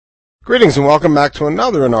Greetings and welcome back to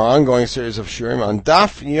another in our ongoing series of shiurim on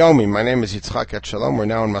Daf Yomi. My name is Yitzchak Et Shalom. We're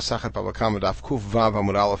now in Masachet Bava Kama Daf Kuf Vav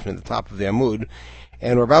Amud Aleph near the top of the Amud,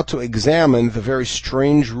 and we're about to examine the very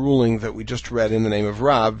strange ruling that we just read in the name of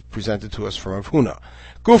Rav, presented to us from Rav Huna.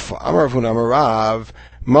 Gufa Amar Rav Huna Amar Rav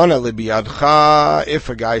Mana libiyadcha. If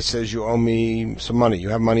a guy says you owe me some money, you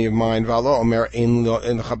have money of mine, valo omer ein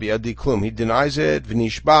lecha biyadi klum, he denies it,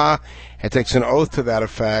 v'nishba, and takes an oath to that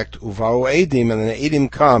effect, uvao edim, and then the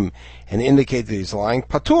edim come and indicate that he's lying,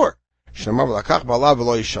 patur. Shemar v'lakach ba'alav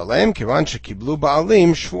v'lo yishalem, kivan shekiblu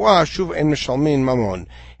ba'alim, shvuah, shuv ein mishalmin mamon.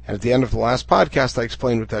 And at the end of the last podcast, I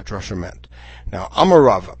explained what that drasha meant. Now, Amar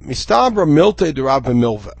Rava, mistabra milte de Rav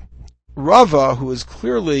milva. Rava, who is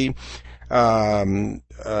clearly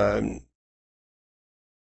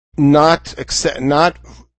not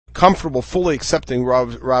comfortable fully accepting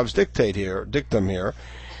Rav's dictum here,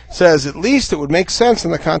 says at least it would make sense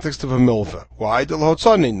in the context of a milva. Why?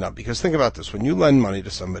 Because think about this: when you lend money to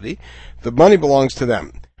somebody, the money belongs to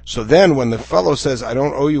them. So then, when the fellow says, "I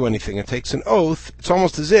don't owe you anything," and takes an oath, it's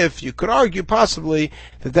almost as if you could argue possibly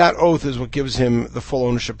that oath is what gives him the full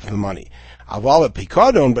ownership of the money. Aval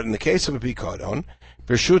pikadon, but in the case of a pikadon,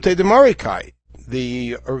 Bershute de Marikai,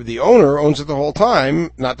 the owner owns it the whole time,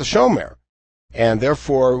 not the shomer. And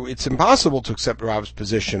therefore, it's impossible to accept Rav's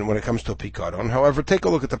position when it comes to a pikadon. However, take a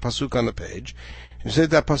look at the pasuk on the page. You say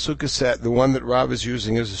that pasuk is said, the one that Rav is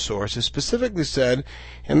using as a source, is specifically said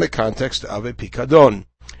in the context of a pikadon.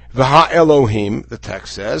 V'ha Elohim, the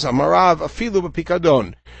text says, Amarav afilu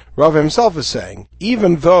b'pikadon. Rav himself is saying,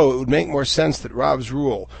 even though it would make more sense that Rav's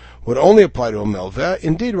rule would only apply to a milveh,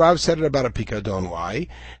 indeed Rav said it about a pikadon. Why?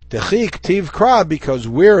 Dechik tiv kra, because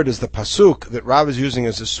where it is the pasuk that Rav is using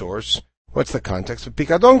as a source, what's the context of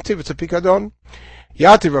pikadon tiv? It's a pikadon.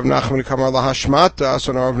 Yativ Rav Nachman kamar lahashmata,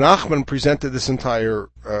 so now Rav Nachman presented this entire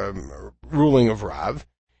ruling of Rav.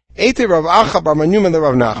 Ete Rav Acha bar Manyuman the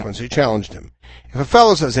Rav Nachman, so he challenged him. If a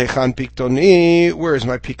fellow says, Hechan piktoni, where is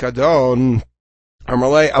my pikadon?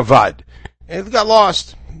 Amalei avad. It got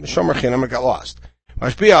lost. The shomer chinam, it got lost.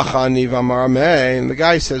 Mashbiachani v'amar and the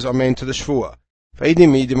guy says amen to the shvuah.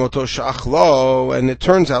 V'edim idim oto shachlo, and it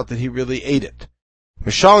turns out that he really ate it.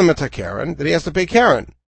 Mishalim et hakaren, that he has to pay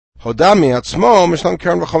karen. Hodami atzmo, mishlam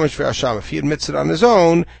karen v'chomesh v'asham. If he admits it on his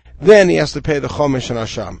own, then he has to pay the chomesh and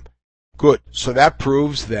asham. Good. So that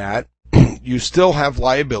proves that you still have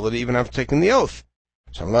liability even after taking the oath.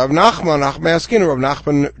 So Rav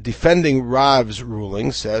Nachman, defending Rav's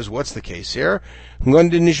ruling, says, what's the case here?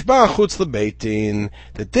 That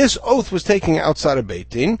this oath was taken outside of Beit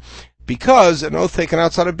Din, because an oath taken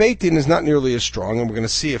outside of Beit Din is not nearly as strong, and we're going to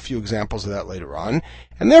see a few examples of that later on,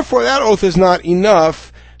 and therefore that oath is not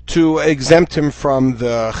enough to exempt him from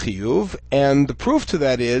the chiyuv, and the proof to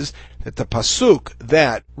that is that the pasuk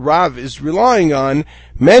that Rav is relying on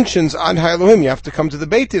mentions Ad Elohim, you have to come to the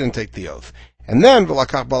Beit Din and take the oath. And then,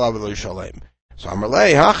 v'lakach ba'alav v'lo yishalem. So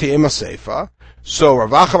Amarlei, hachi ema seifa. So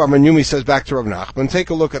Rav Acha bar Manyumi says back to Rav Nachman,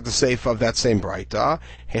 take a look at the seifa of that same braita.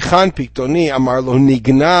 Hechan piktoni amar lo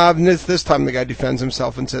nignav. This time the guy defends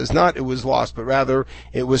himself and says not it was lost, but rather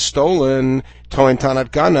it was stolen. Toin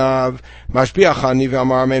tanat ganav. Mashbiachani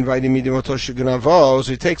v'amar amen v'edim idim oto sheganavo.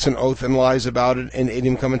 So he takes an oath and lies about it, and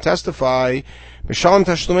edim come and testify. Mishalim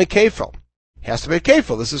tashlumei kefel. He has to pay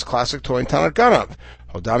kefil. This is classic Toin Tanat Ganav.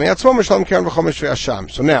 So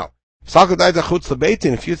now,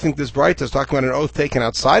 if you think this braita is talking about an oath taken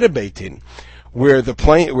outside of Beit Din, where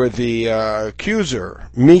the accuser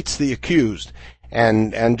meets the accused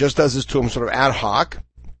and just does this to him sort of ad hoc,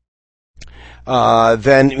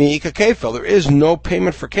 then mi'ika kefil. There is no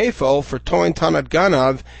payment for kefil for Toin Tanat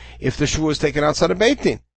Ganav if the shvuah is taken outside of Beit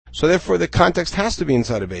Din. So therefore, the context has to be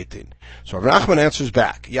inside of Beit Din. So Rav Nachman answers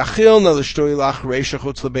back,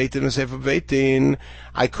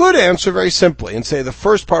 I could answer very simply and say the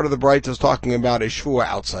first part of the braita is talking about a shvuah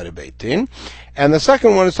outside of Beit Din, and the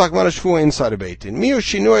second one is talking about a shvuah inside of Beit Din.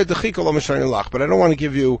 But I don't want to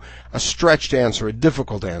give you a stretched answer, a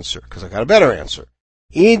difficult answer, because I got a better answer.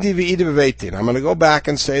 I'm going to go back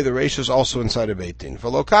and say the reisha is also inside of Beit Din.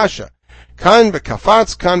 V'lo kasha. Kan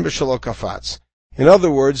b'kafatz, kan b'shelo kafatz. In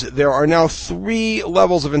other words, there are now 3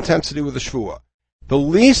 levels of intensity with the shvuah. The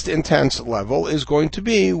least intense level is going to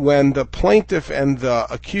be when the plaintiff and the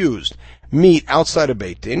accused meet outside of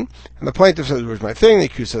Beit Din, and the plaintiff says, where's my thing? The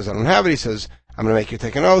accused says, I don't have it. He says, I'm going to make you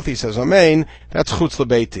take an oath. He says, amen. That's chutz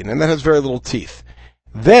l'Beit Din, and that has very little teeth.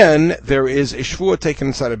 Then there is a shvuah taken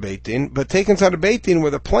inside of Beit Din, but taken inside of Beit Din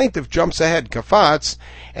where the plaintiff jumps ahead, kafatz,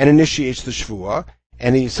 and initiates the shvuah,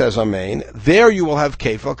 and he says amen. There you will have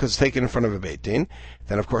kefil because it's taken in front of a Beit Din.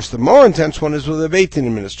 Then, of course, the more intense one is where the Beit Din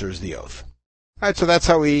administers the oath. All right, so that's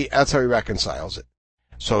how he reconciles it.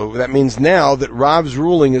 So that means now that Rav's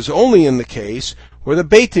ruling is only in the case where the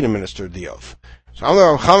Beit Din administered the oath. So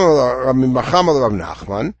Bava Kama Rav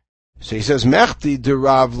Nachman. So he says, Mechti de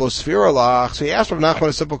Rav lo sfira lach. So he asked Rav Nachman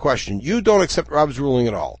a simple question. You don't accept Rav's ruling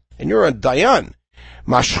at all, and you're a Dayan.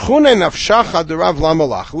 Mashchune nafshacha de Rav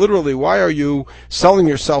lamalach. Literally, why are you selling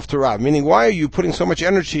yourself to Rav? Meaning, why are you putting so much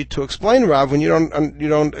energy to explain Rav when you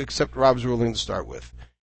don't accept Rav's ruling to start with?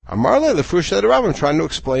 Amarle lefusha de Rav. I'm trying to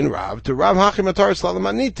explain Rav to Rav hachimatar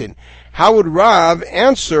slalamanitin. How would Rav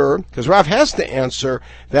answer? Because Rav has to answer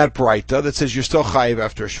that braita that says you're still chayiv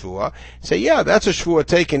after a shvua. Say, yeah, that's a shvua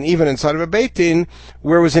taken even inside of a beit din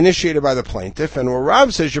where it was initiated by the plaintiff, and where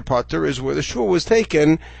Rav says your pater is where the shvua was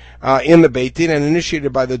taken in the beit din and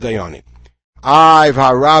initiated by the dayanim. I've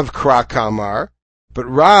Rav kra kamar, but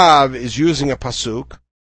Rav is using a pasuk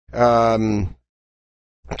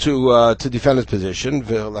to defend his position.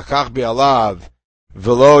 V'lakach bi'alav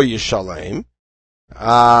v'lo yishalem.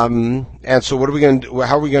 And so, what are we going to?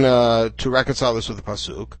 How are we going to reconcile this with the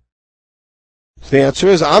pasuk? So the answer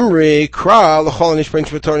is Amri Kra l'chol nishpain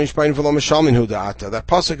shvator nishpain v'lo mishalmin hudata. That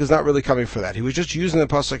pasuk is not really coming for that. He was just using the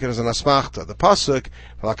pasuk as an asmachta. The pasuk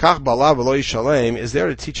v'lakach ba'alav v'lo yishalem is there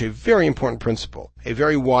to teach a very important principle, a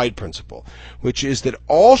very wide principle, which is that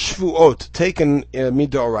all shvuot taken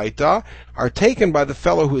midoraita are taken by the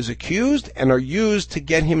fellow who is accused and are used to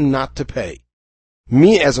get him not to pay.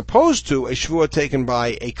 As opposed to a shvuah taken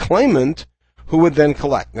by a claimant who would then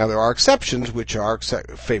collect. Now there are exceptions, which are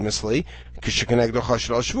famously when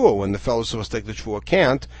the fellow supposed to take the shvuah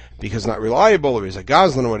can't because not reliable or he's a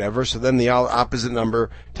gazlan or whatever. So then the opposite number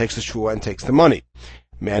takes the shvuah and takes the money.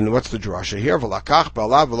 And what's the drasha here?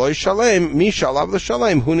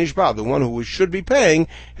 The one who should be paying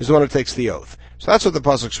is the one who takes the oath. So that's what the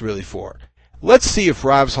pasuk's really for. Let's see if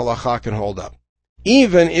Rav's halacha can hold up,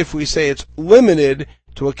 even if we say it's limited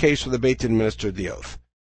to a case where the Beit Din administered the oath.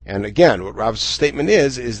 And again, what Rav's statement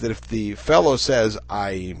is that if the fellow says,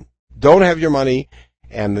 I don't have your money,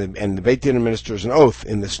 and the Beit Din administers an oath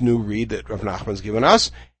in this new read that Rav Nachman's given us,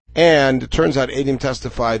 and it turns out Eidim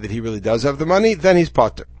testify that he really does have the money, then he's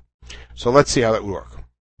pater. So let's see how that would work.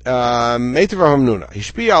 If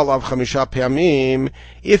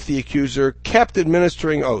the accuser kept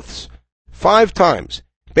administering oaths 5 times,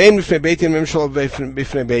 whether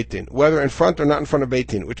in front or not in front of Beit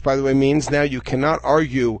Din, which by the way means now you cannot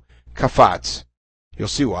argue kafatz. You'll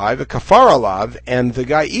see why. The kafar alav, and the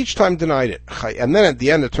guy each time denied it. And then at the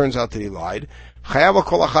end it turns out that he lied.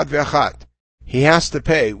 He has to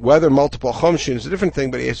pay, whether multiple chomshin is a different thing,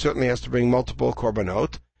 but he certainly has to bring multiple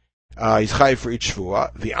korbanot. He's chayiv for each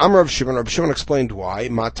shvuah. The Amr of Shimon explained why.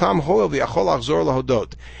 Matam hoel v'yachol achzor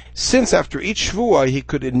lahodot. Since after each shvuah he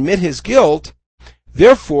could admit his guilt,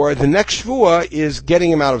 therefore the next shvuah is getting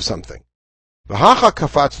him out of something. V'hacha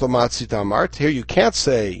kafatz lomatzit amart. Here you can't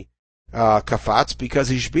say kafatz because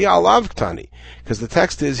hishbiya alav ktani, because the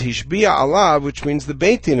text is hishbiya alav, which means the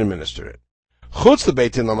Beit Din administered it. Chutz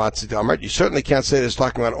lebeit din lomatzit amart. You certainly can't say this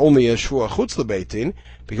talking about only a shvuah chutz lebeit din,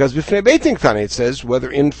 because b'fnei Beit Din ktani it says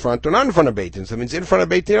whether in front or not in front of Beit Din. So that means in front of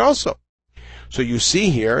Beit Din also. So you see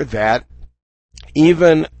here that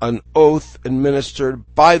even an oath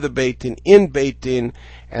administered by the Beit Din in Beit Din,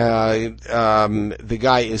 the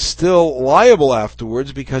guy is still liable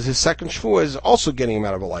afterwards because his second shvuah is also getting him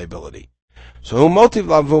out of a liability. So who motiv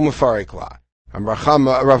lavu mefarik la? Rav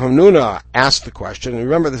Hamnuna asked the question, and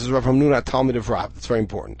remember this is Rav Hamnuna, Talmud of Rav. That's very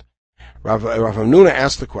important. Rav Hamnuna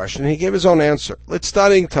asked the question, and he gave his own answer. Let's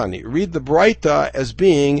study Tani. Read the Braita as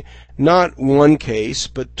being not one case,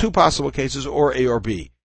 but 2 possible cases, or A or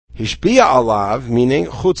B. Hishbiya alav, meaning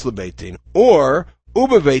chutz lebeit din, or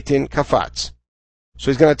uba beit din kafatz.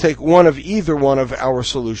 So he's going to take one of either one of our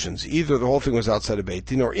solutions. Either the whole thing was outside of Beit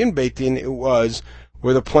Din, or in Beit Din it was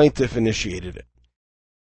where the plaintiff initiated it.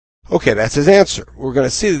 Okay, that's his answer. We're going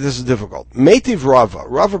to see that this is difficult. Meitiv Rava.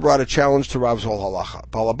 Rava brought a challenge to Rav's whole halacha.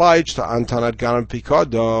 Balabayich to Antanat Ganam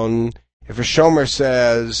Pikadon. If a shomer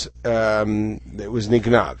says it was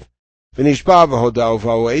nignav, v'nishba v'hodau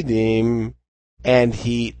v'oedim, and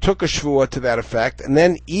he took a shvuah to that effect, and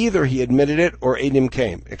then either he admitted it or edim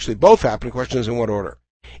came. Actually, both happened. The question is in what order.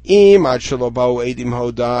 Im ad shelo ba'u edim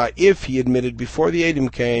hoda. If he admitted before the edim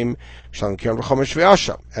came, shalom kiyon v'chomesh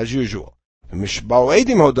v'asham, as usual.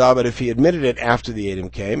 But if he admitted it after the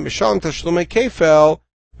Eidim came, he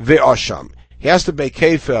has to pay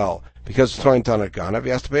kefel because it's throwing tanat ganav. He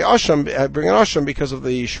has to pay asham, bring an asham because of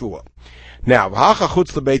the shvuah. Now,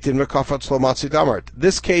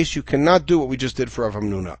 this case you cannot do what we just did for Rav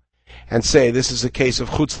Hamnuna and say this is a case of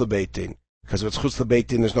chutz lebeit din, because if it's chutz lebeit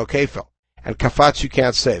din, there's no kefel, and kafatz you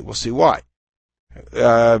can't say. We'll see why.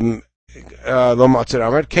 Lo matzir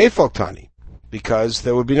amar kefel tani. because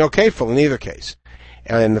there would be no kefil in either case.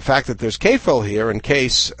 And the fact that there's kefil here, in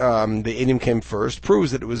case the Eidim came first,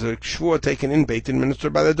 proves that it was a shvua taken in Beit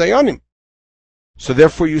administered by the Dayanim. So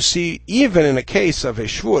therefore you see, even in a case of a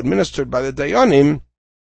shvua administered by the Dayanim,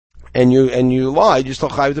 and you lied, you still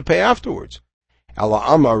have to pay afterwards. Ela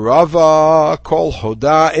Amar Rava, kol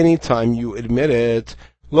hoda, anytime you admit it,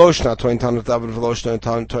 lo shna toin tanat David v'lo shna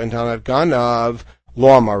toin tanat Ganav,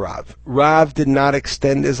 lo Amar Rav. Rav did not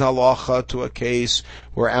extend his halacha to a case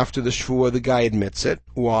where after the shvua the guy admits it.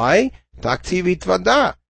 Why? Taktiv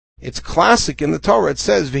hitvada. It's classic in the Torah. It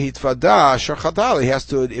says v'hitvada asher chatal. He has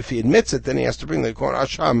to, if he admits it, then he has to bring the korban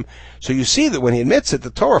asham. So you see that when he admits it,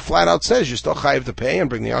 the Torah flat out says you still chayiv to pay and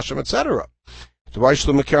bring the asham, etc.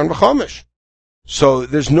 So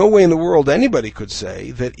there's no way in the world anybody could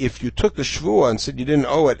say that if you took the shvua and said you didn't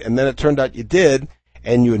owe it, and then it turned out you did,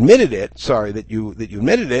 and you admitted it, that you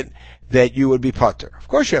admitted it, that you would be pater. Of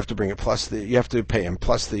course you have to bring it you have to pay him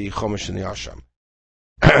plus the chomish and the asham.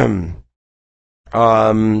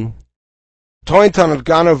 Toin tanat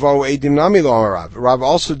ganav o edim nami lo Rav. Rav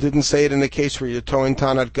also didn't say it in the case where you toin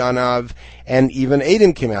tanat ganav and even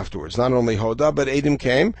edim came afterwards. Not only hoda, but edim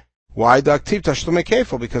came. Why daktiv tashlume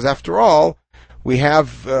kefil? Because after all, we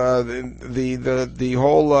have the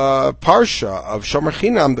whole parsha of Shomer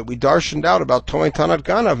Chinam that we darshaned out about toin tanat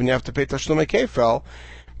ganav, and you have to pay tashlume kefil.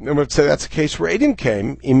 And we'd say that's a case where edim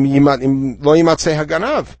came. Im lo yimatzeh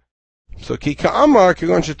haganav. So Kika Amar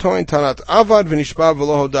Kigon Shetoin Tanat Avad V'Nishba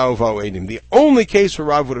V'Lo Hoda Uva Edim. The only case where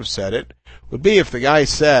Rav would have said it would be if the guy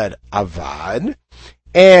said Avad,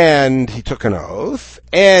 and he took an oath,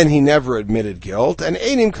 and he never admitted guilt, and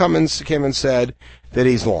Edim came and said that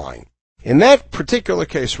he's lying. In that particular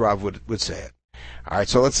case, Rav would say it. Alright,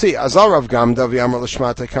 so let's see. Azal Rav Gamda v'Amar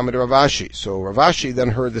L'Shmata Kama Ravashi. So Ravashi then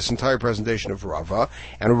heard this entire presentation of Rava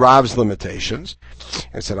and Rav's limitations,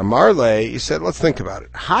 and said, Amar Le, he said, let's think about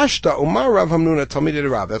it. Hashta Umar Rav Hamnuna Talmidei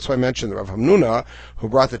Rav. That's why I mentioned the Rav Hamnuna, who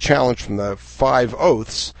brought the challenge from the 5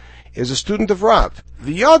 oaths, is a student of Rav.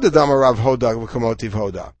 V'yada Damar Rav Hoda v'Kamotiv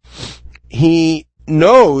Hoda. He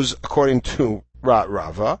knows, according to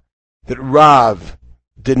Rava, that Rav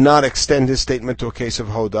did not extend his statement to a case of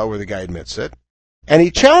Hoda where the guy admits it. And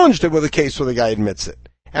he challenged it with a case where the guy admits it.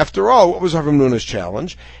 After all, what was Rav Hamnuna's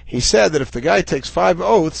challenge? He said that if the guy takes 5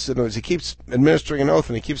 oaths, in other words, he keeps administering an oath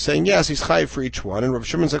and he keeps saying yes, he's chayiv for each one. And Rav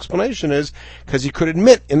Shimon's explanation is because he could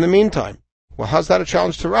admit in the meantime. Well, how's that a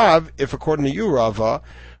challenge to Rav if, according to you, Rava,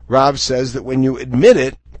 Rav says that when you admit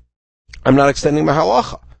it, I'm not extending my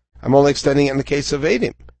halacha. I'm only extending it in the case of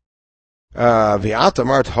Edim. V'ata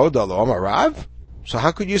mart hoda lo amar Rav? So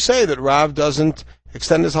how could you say that Rav doesn't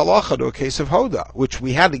extend his halacha to a case of Hoda, which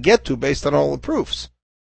we had to get to based on all the proofs?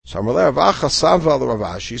 So he answered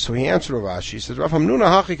Ravashi, he says, Rav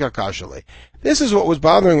Hamnuna hachika kashale. This is what was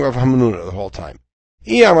bothering Rav Hamnuna the whole time.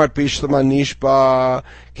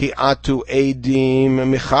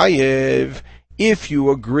 If you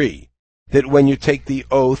agree that when you take the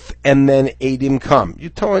oath and then Edim come, you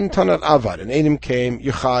toin tanat avad, and Edim came,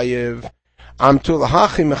 you chayiv, that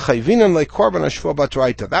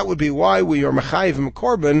would be why we are mechayiv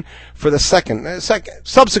korban for the second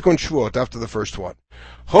subsequent shvuot after the first one.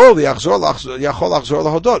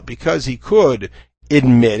 Because he could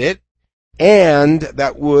admit it, and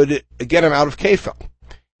that would get him out of kefil.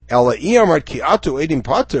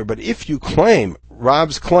 But if you claim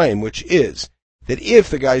Rav's claim, which is that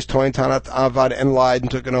if the guy's toin tanat avad and lied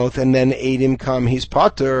and took an oath, and then Edim come, he's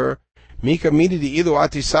pater. Mika mididi ilu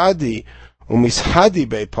atisadi.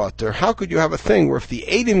 How could you have a thing where if the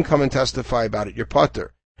Eidim come and testify about it, you're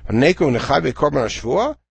pater? But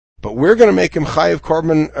we're going to make him chayiv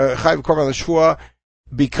korban l'shvua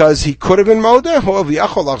because he could have been modeh.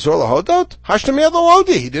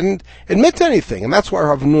 He didn't admit to anything, and that's why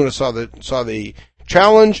Rav Hamnuna saw the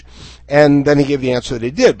challenge, and then he gave the answer that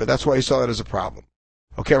he did. But that's why he saw that as a problem.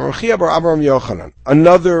 Okay, another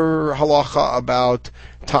halacha about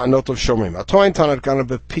ta'anot of shomrim. Atoin tanat ganav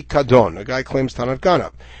b'pikadon. A guy claims tanat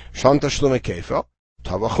ganav. Shalom tashlume kefil.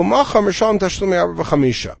 Tavachu macham or shalom tashlume arba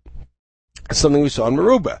v'chamisha. That's something we saw in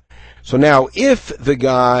Meruba. So now, if the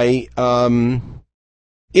guy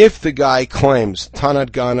claims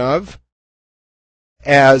tanat ganav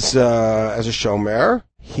as a shomer,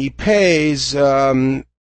 he pays as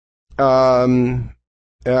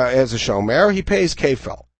a shomer, he pays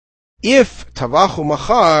kefil. If tavachu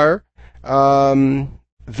machar,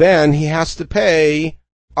 then he has to pay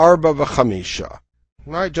arba v'chamisha,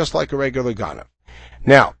 right? Just like a regular ganav.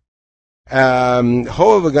 Now, hoa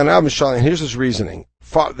v'ganav mishal, and here's his reasoning.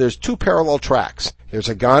 There's 2 parallel tracks. There's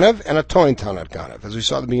a ganav and a toin tanat ganav, as we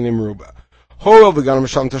saw at the beginning of Meruba. The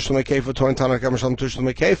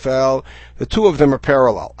two of them are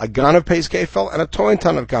parallel. A ganav pays kefel and a toin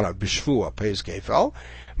tanat ganav b'shvua pays kefel.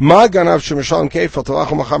 Ma ganav shemishalim kefel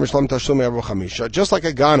talachom machar mishlam tashlumi arba chamisha. Just like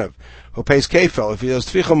a ganav who pays kefel, if he does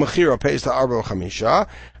tvicha mechira, pays to arba chamisha.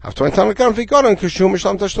 Av toin tanat ganav v'godan kishu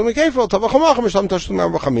mishlam tashlumi kefel talachom machar mishlam tashlumi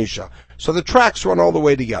arba chamisha. So the tracks run all the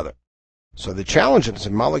way together. So the challenge is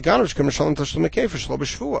in Mala Ganav Shkem Tashlum Kefir Shlo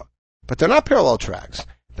B'Shvua. But they're not parallel tracks.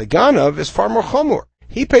 The Ganav is far more chomor.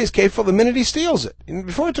 He pays kefil the minute he steals it,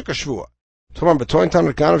 before he took a shvua. But a toin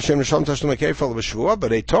tanat ganav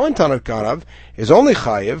is only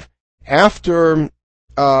chayiv after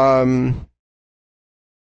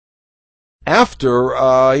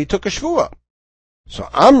he took a shvua. So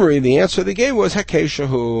Amri, the answer they gave was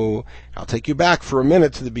Hakeshahu. I'll take you back for a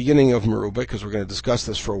minute to the beginning of Meruba, because we're going to discuss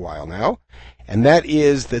this for a while now. And that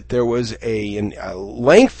is that there was a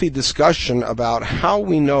lengthy discussion about how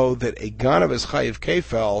we know that a ganav is chayiv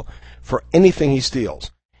kefel for anything he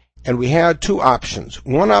steals. And we had two options.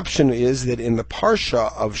 One option is that in the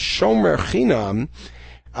parsha of Shomer Chinam,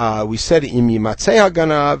 we said im yimatzei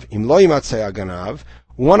haganav, im lo yimatzei haganav.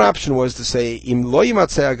 One option was to say im lo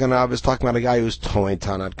yimatzei haganav is talking about a guy who's toin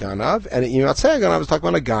tanat ganav, and im yimatzei haganav is talking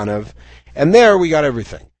about a ganav. And there we got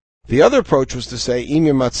everything. The other approach was to say im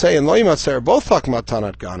yimatzei and lo yimatzei are both talking about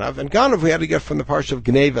tanat ganav, and ganav we had to get from the parsha of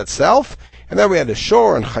Gnev itself, and then we had to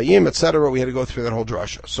shor and chayim, etc. We had to go through that whole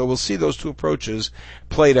drasha. So we'll see those two approaches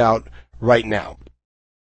played out right now.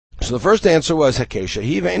 So the first answer was Hekesha.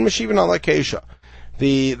 Hiva in Meshivin al Hekesha.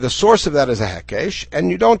 The source of that is a Hekesh, and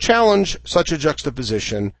you don't challenge such a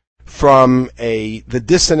juxtaposition from the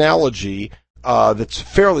disanalogy that's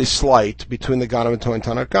fairly slight between the Ganav and Toin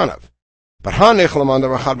Tanat Ganav. But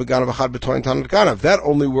that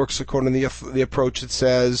only works according to the approach that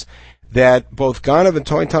says that both Ganav and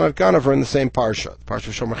Toin Tanat Ganav are in the same parsha, the parsha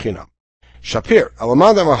of Shomer Chinam. Shapir,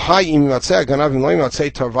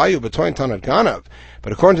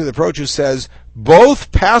 but according to the approach who says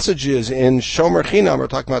both passages in Shomer Chinam are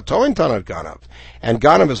talking about Toin Tanat Ganav, and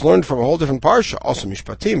Ganav is learned from a whole different parsha, also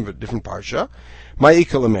Mishpatim, but different parsha,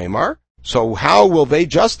 Ma'ika L'Meimar. So how will they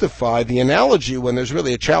justify the analogy when there's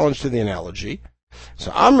really a challenge to the analogy? So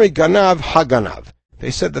Amri Ganav Haganav. They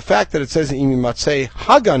said the fact that it says Imi Matzei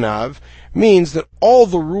Haganav means that all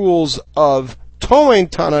the rules of Toin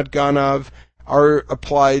Tanat Ganav are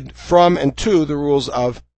applied from and to the rules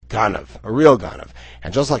of Ganav, a real Ganav.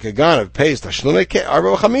 And just like a Ganav pays Tashlumei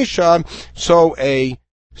Arba Chamisha, so a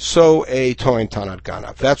Toin Tanat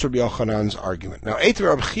Ganav. That's Rabbi Yochanan's argument. Now, Eit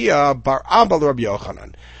Rabbi Chia bar Abba Rabbi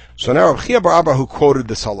Yochanan. So now Rabbi Chia bar Abba, who quoted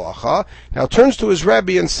this halacha, now turns to his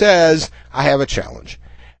Rebbe and says, I have a challenge.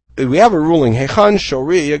 We have a ruling, Hechan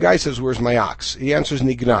Shori, a guy says, where's my ox? He answers,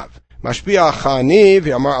 Nignav. Mashbiach Chani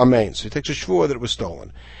v'amar Amen. So he takes a shvua that it was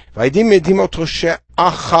stolen.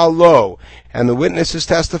 And the witnesses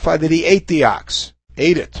testify that he ate the ox.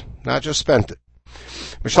 Ate it, not just spent it.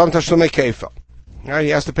 Mishlam tashlumei kefel. He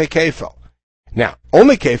has to pay kefel. Now,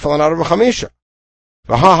 only kefel and out of a chamisha.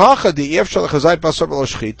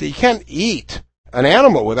 You can't eat an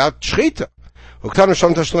animal without shchita.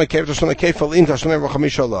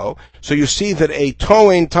 So you see that a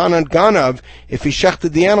toin tanat ganav, if he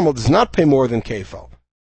shechted the animal, does not pay more than kefel.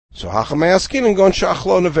 So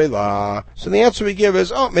the answer we give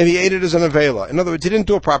is, maybe he ate it as an avela. In other words, he didn't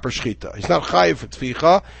do a proper shchita. He's not chayiv for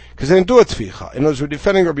tficha, because he didn't do a tficha. In other words, we're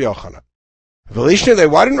defending Rabbi Yochanan.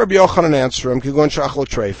 Why didn't Rabbi Yochanan answer him,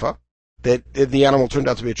 that the animal turned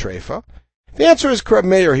out to be a treifa? The answer is Reb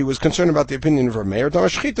Meir. He was concerned about the opinion of Reb Meir. If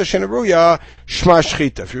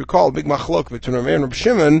you recall, a big machlok between Reb Meir and Reb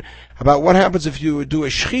Shimon about what happens if you do a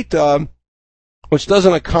shchita which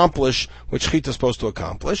doesn't accomplish what shchita is supposed to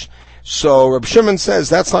accomplish. So Reb Shimon says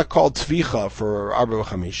that's not called tvicha for Arba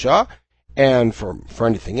Chamisha, and for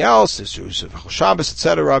anything else, Shabbos,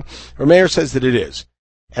 etc. Reb Meir says that it is.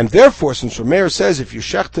 And therefore, since Rameir says if you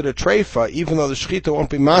shechted a treifa, even though the shechita won't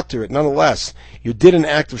be matir, nonetheless, you did an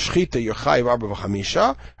act of shechita, you're chayiv arba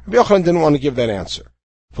v'chamisha, Rabbi Yochanan didn't want to give that answer.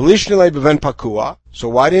 So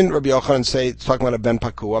why didn't Rabbi Yochanan say it's talking about a ben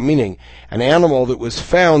pakua, meaning an animal that was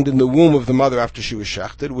found in the womb of the mother after she was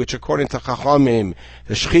shechted, which according to Chachamim,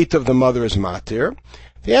 the shechita of the mother is matir?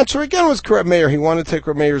 The answer again was Reb Meir. He wanted to take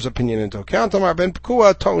Reb Meir's opinion into account. Amar ben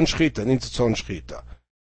pakua, to'un shechita, needs its own shechita.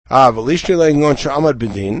 Why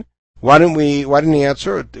didn't he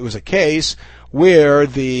answer? It was a case where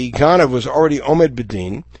the ganav was already omed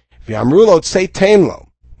bedin. V'amrulo tzei teimlo.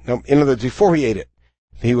 In other words, before he ate it,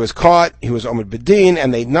 he was caught. He was omed bedin,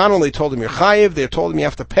 and they not only told him you're chayiv, they told him you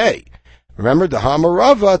have to pay. Remember, the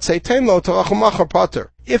hamarava tzei teimlo tavachumachar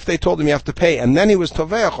pater. If they told him you have to pay, and then he was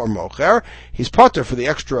toveach or mocher, he's pater for the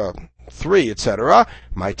extra 3, etc.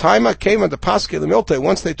 My time came on the Paske Lemilte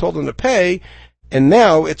once they told him to pay, and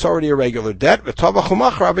now it's already a regular debt.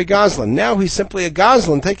 Now he's simply a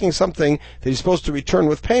gazlan, taking something that he's supposed to return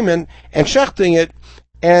with payment and shechting it,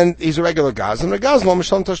 and he's a regular gazlan.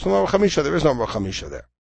 There is no Chamisha there.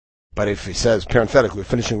 But if he says, parenthetically,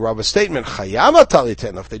 finishing Rava's statement,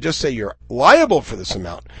 if they just say you're liable for this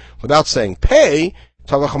amount without saying pay,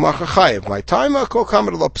 my time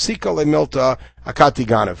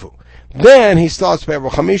then he still has to pay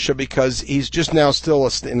Rabbi Chamisha because he's just now still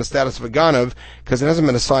in the status of a ganav because it hasn't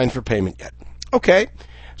been assigned for payment yet. Okay,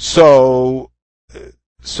 so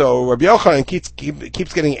Rabbi Yochanan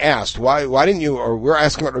keeps getting asked why didn't you, or we're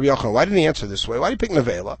asking about Rabbi Yochanan, why didn't he answer this way? Why did he pick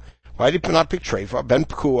Nevela? Why did he not pick Treifa, Ben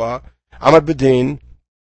Pekua, Amad Bedin?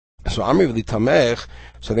 So Amri V'li Tamech.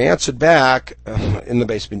 So they answered back in the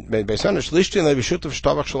base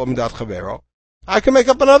I can make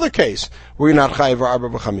up another case where you're not chayiv arba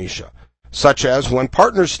b'chamisha, such as when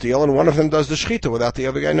partners steal and one of them does the shechita without the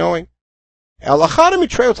other guy knowing.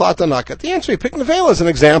 The answer, you pick Nevela as an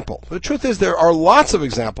example. The truth is there are lots of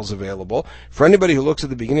examples available for anybody who looks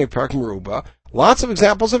at the beginning of Parak Meruba. Lots of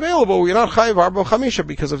examples available where you're not chayiv arba b'chamisha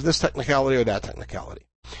because of this technicality or that technicality.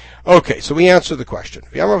 Okay, so we answer the question.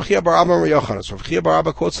 So Rav Chia Bar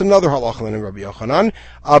Abba quotes another halacha in Rabbi Yochanan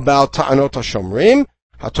about ta'anot hashomrim.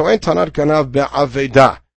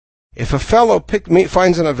 If a fellow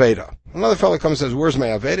finds an aveda, another fellow comes and says, "Where's my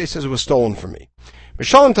aveda?" He says, "It was stolen from me." The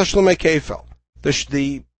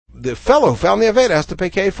fellow who found the aveda has to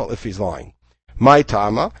pay kefil if he's lying. My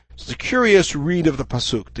tama. It's a curious read of the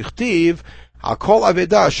pasuk. Tichtiv al kol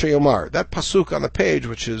aveda sheyomar. That pasuk on the page,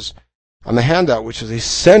 which is on the handout, which is a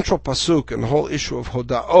central pasuk in the whole issue of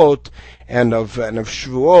hodaot and of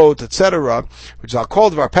shvuot, etc., which is I'll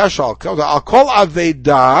call Dvar Pesha, I'll call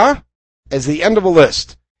Aveda as the end of a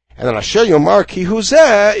list. And then Asher Yomar Ki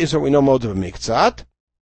Huzeh is what we know mode of a miktzat.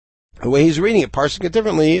 The way he's reading it, parsing it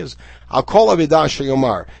differently, is I'll call Aveda Asher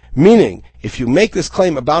Yomar. Meaning, if you make this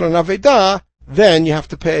claim about an Aveda, then you have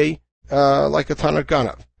to pay like a Tanat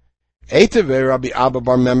Ganav. Rabbi Abba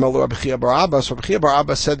Bar Memel or Rabbi Chia Bar Abba. So Rabbi Chia Bar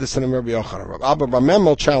Abba said this in Rabbi Yochanan. Rabbi Abba Bar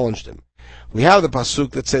Memel challenged him. We have the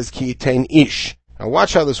pasuk that says Ki yitain ish. Now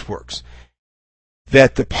watch how this works.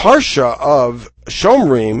 That the parsha of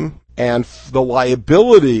Shomrim and the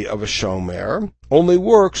liability of a Shomer only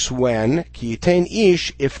works when Ki yitain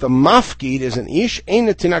ish if the mafkid is an ish ein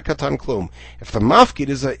netina katan klum. If the mafkid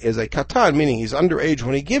is a katan, meaning he's underage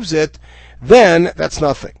when he gives it, then that's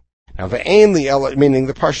nothing. Now, meaning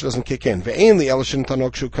the parsha doesn't kick in.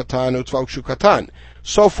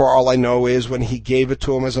 So far, all I know is when he gave it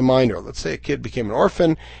to him as a minor. Let's say a kid became an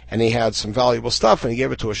orphan, and he had some valuable stuff, and he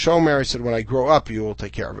gave it to a shomer. He said, when I grow up, you will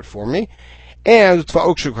take care of it for me. And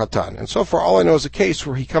so far, all I know is a case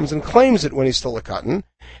where he comes and claims it when he's still a katan.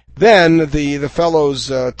 Then the fellows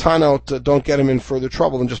tanot don't get him in further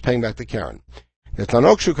trouble than just paying back the Karen. How do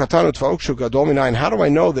I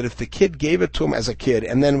know that if the kid gave it to him as a kid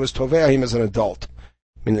and then was tovea him as an adult?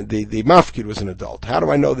 I mean, the mafkid was an adult. How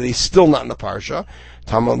do I know that he's still not in the parsha?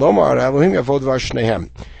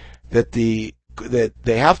 That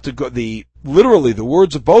they have to go. Literally, the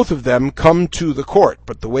words of both of them come to the court.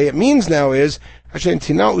 But the way it means now is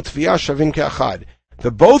the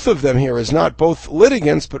both of them here is not both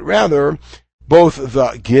litigants, but rather both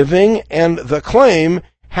the giving and the claim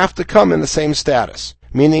have to come in the same status,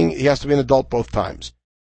 meaning he has to be an adult both times.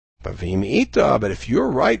 But if you're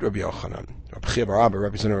right, Rabbi Yochanan,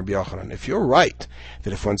 representing Rabbi Yochanan, if you're right,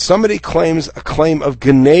 that if when somebody claims a claim of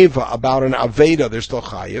geneva about an aveda, they're still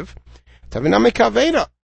chayiv,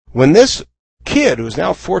 when this kid, who's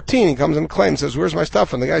now 14, he comes and claims, says, "Where's my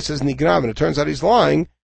stuff?" And the guy says, "Nigrav," and it turns out he's lying,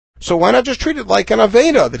 so why not just treat it like an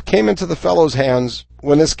aveda that came into the fellow's hands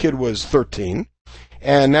when this kid was 13,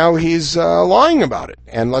 and now he's lying about it,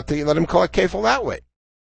 and let him collect kefil that way.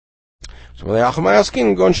 So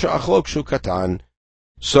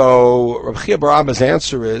Rav Chia Bar Abba's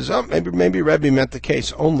answer is, maybe Rebbe meant the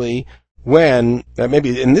case only when,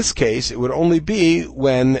 maybe in this case, it would only be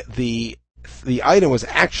when the item was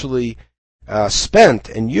actually spent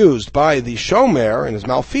and used by the shomer in his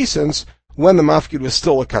malfeasance when the mafkid was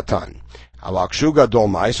still a katan. So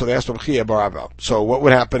they asked Rav Chia Bar Abba, so what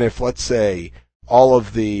would happen if, let's say, all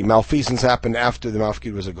of the malfeasance happened after the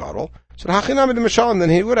mafkid was a gadol? So then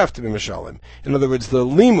he would have to be mishalim. In other words, the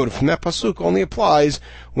limud from that pasuk only applies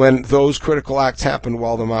when those critical acts happened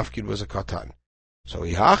while the mafkid was a katan. So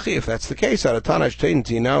if that's the case, then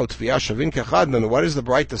what is the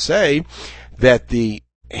bright to say that the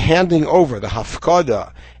handing over, the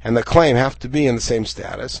hafkada, and the claim have to be in the same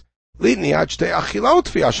status? Why don't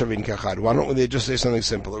they just say something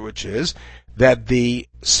simpler, which is that the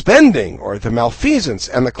spending or the malfeasance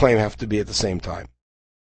and the claim have to be at the same time.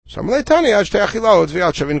 So Rabbi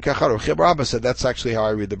said that's actually how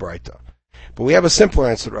I read the Braita. But we have a simpler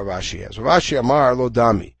answer that Rav Ashi has. Rav Ashi Amar Lo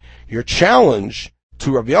Dami. Your challenge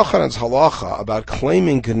to Rabbi Yochanan's halacha about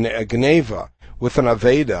claiming Geneva with an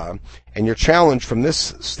Aveda, and your challenge from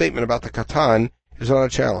this statement about the Katan is not a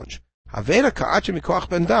challenge. Aveda ka'achi mikoach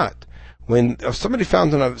ben dat. When somebody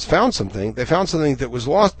found something, they found something that was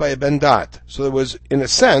lost by a ben dat. So there was, in a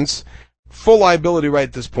sense, full liability right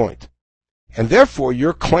at this point. And therefore,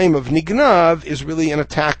 your claim of nignav is really an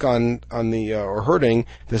attack on the, or hurting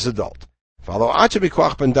this adult.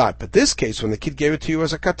 But this case, when the kid gave it to you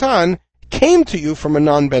as a katan, came to you from a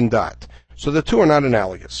non-ben dat. So the two are not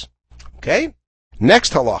analogous. Okay?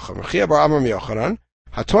 Next halacha. Mechia bar Amram Yochanan.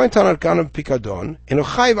 Hatoin tanat ganav pikadon. Enu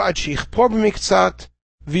chayv ad shichpor b'miktzat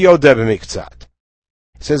v'yodeh b'miktzat.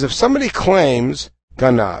 It says if somebody claims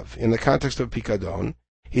ganav in the context of pikadon,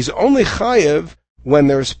 he's only chayev when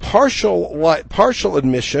there's partial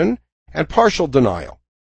admission and partial denial.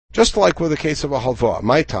 Just like with the case of a halva.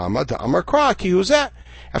 My tama da amar kra ki huzeh.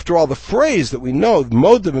 After all, the phrase that we know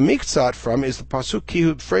mod b'miktzat from is the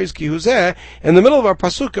pasuk phrase ki huzeh in the middle of our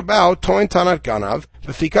pasuk about toin tanat ganav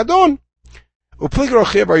b'fikadon. Uplig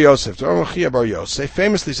Rav Chia bar Yosef. The Rav Chia bar Yosef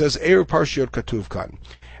famously says Eru parshiot katuv kan,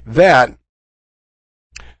 that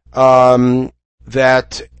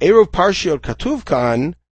Eru parshiot katuv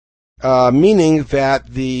kan, meaning that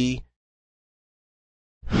the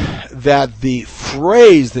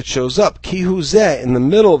phrase that shows up, ki huzeh, in the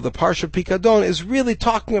middle of the Parsha Pikadon is really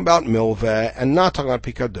talking about milveh and not talking about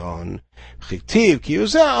Pikadon. Chiktiv, ki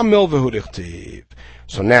huzeh, milveh hu dichtiv.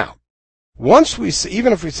 So now, once we see,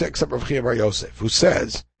 even if we say, except Rav Chia bar Yosef, who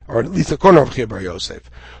says, or at least according to Rav Chia bar Yosef,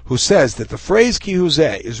 who says that the phrase ki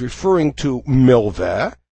huzeh is referring to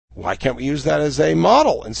milveh, why can't we use that as a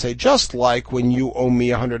model and say, just like when you owe me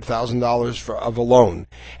 $100,000 of a loan,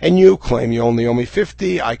 and you claim you only owe me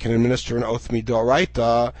 50, I can administer an oath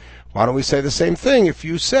midoraita. Why don't we say the same thing if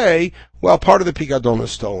you say, well, part of the pikadon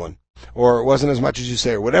is stolen, or it wasn't as much as you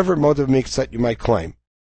say, or whatever motive miktzat you might claim.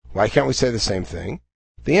 Why can't we say the same thing?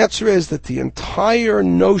 The answer is that the entire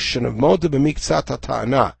notion of motive miktzat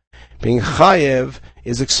ta'ana being chayev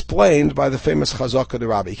is explained by the famous chazaka of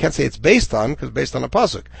Rabbah. You can't say it's based on, because it's based on a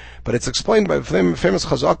pasuk, but it's explained by the famous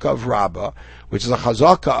chazaka of Rabbah, which is a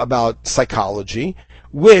chazaka about psychology,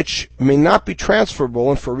 which may not be transferable,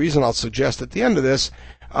 and for a reason I'll suggest at the end of this,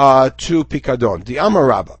 to pikadon. The Amar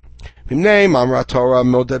Rabbah.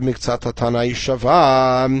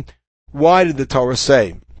 Why did the Torah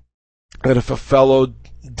say that if a fellow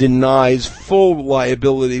denies full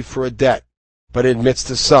liability for a debt, but admits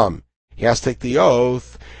to some, he has to take the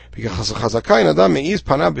oath? Because we have a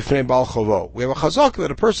chazak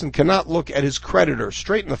that a person cannot look at his creditor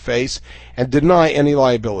straight in the face and deny any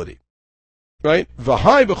liability. Right? So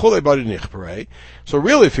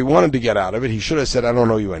really, if he wanted to get out of it, he should have said, I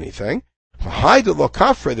don't owe you anything.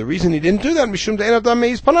 The reason he didn't do that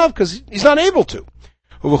is because he's not able to.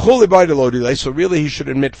 So really, he should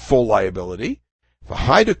admit full liability.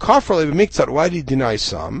 Why did he deny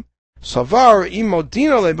some? If I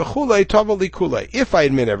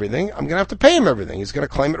admit everything, I'm going to have to pay him everything. He's going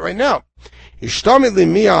to claim it right now.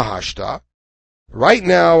 Right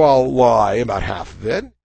now, I'll lie about half of it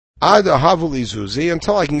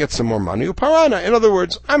until I can get some more money. In other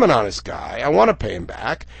words, I'm an honest guy. I want to pay him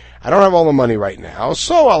back. I don't have all the money right now,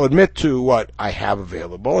 so I'll admit to what I have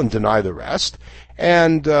available and deny the rest,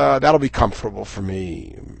 and that'll be comfortable for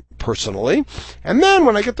me personally. And then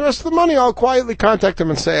when I get the rest of the money, I'll quietly contact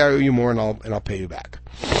him and say I owe you more, and I'll pay you back.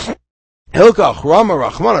 Therefore,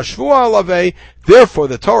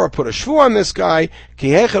 the Torah put a shvu on this guy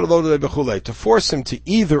to force him to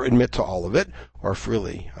either admit to all of it, or if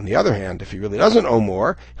really, on the other hand, if he really doesn't owe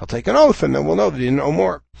more, he'll take an oath, and then we'll know that he didn't owe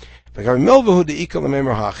more. But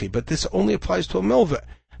this only applies to a milveh.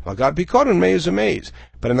 But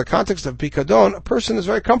in the context of pikadon, a person is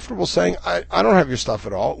very comfortable saying, I don't have your stuff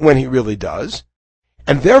at all, when he really does.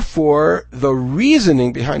 And therefore, the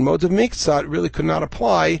reasoning behind motive miktzat really could not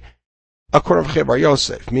apply according to Rav Chia bar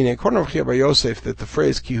Yosef. Meaning, according to Rav Chia bar Yosef, that the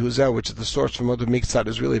phrase ki huzeh, which is the source for motive miktzat,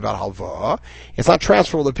 is really about halva. It's not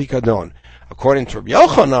transferable to pikadon. According to Rabbi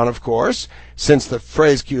Yochanan, of course, since the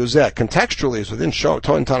phrase ki huzeh contextually is within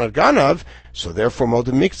toin tanat ganav, so therefore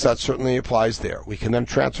motive miktzat certainly applies there. We can then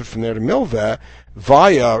transfer from there to milveh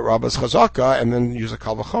via Rabbah's chazaka, and then use a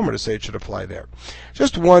kal v'chomer to say it should apply there.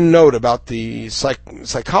 Just one note about the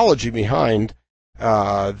psychology behind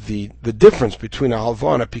the difference between a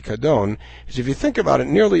halva and a pikadon is, if you think about it,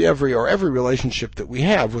 nearly every relationship that we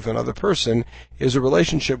have with another person is a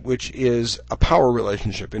relationship which is a power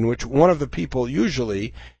relationship, in which one of the people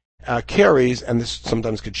usually carries, and this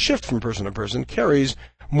sometimes could shift from person to person, carries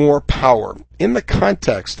more power. In the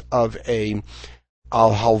context of a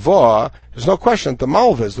halva, there's no question that the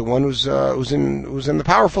malva is the one who's in the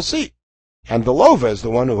powerful seat. And the lova is the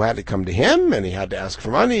one who had to come to him, and he had to ask for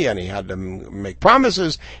money, and he had to make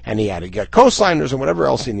promises, and he had to get cosigners and whatever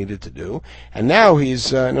else he needed to do. And now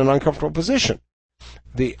he's in an uncomfortable position.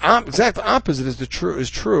 The exact opposite is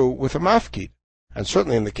true with a mafkid. And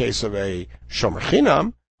certainly in the case of a shomer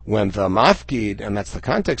chinam, when the mafkid, and that's the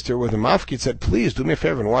context here, where the mafkid said, please do me a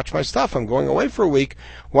favor and watch my stuff. I'm going away for a week.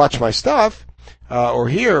 Watch my stuff. Or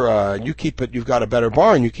here, you keep it, you've got a better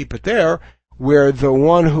barn, you keep it there. Where the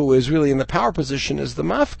one who is really in the power position is the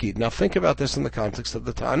mafkid. Now think about this in the context of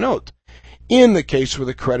the ta'anot. In the case where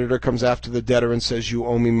the creditor comes after the debtor and says, you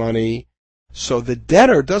owe me money, so the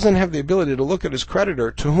debtor doesn't have the ability to look at his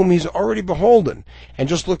creditor, to whom he's already beholden, and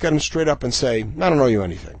just look at him straight up and say, I don't owe you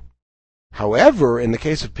anything. However, in the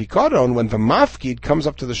case of pikadon, when the mafkid comes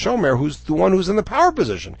up to the shomer, who's the one who's in the power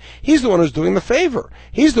position, he's the one who's doing the favor.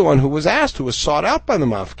 He's the one who was asked, who was sought out by the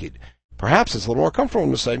mafkid. Perhaps it's a little more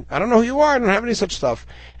comfortable to say, I don't know who you are, I don't have any such stuff.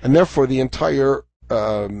 And therefore the entire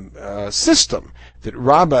system that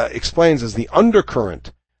Rabbah explains as the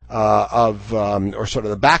undercurrent or sort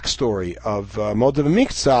of the backstory of Modav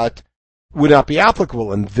Miktzat would not be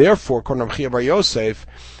applicable. And therefore, according to Chia Bar Yosef,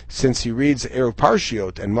 since he reads Eruv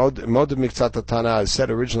Parshiot and Modav Miktzat Tana is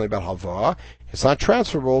said originally about Halva, it's not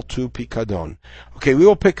transferable to Pikadon. Okay, we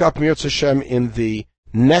will pick up Mirz Hashem in the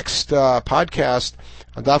next podcast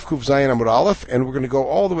on Daf Kuf Zayin Amud Aleph, and we're going to go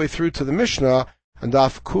all the way through to the Mishnah on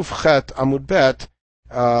Daf Kuf Chet Amud Bet.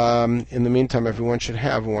 In the meantime, everyone should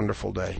have a wonderful day.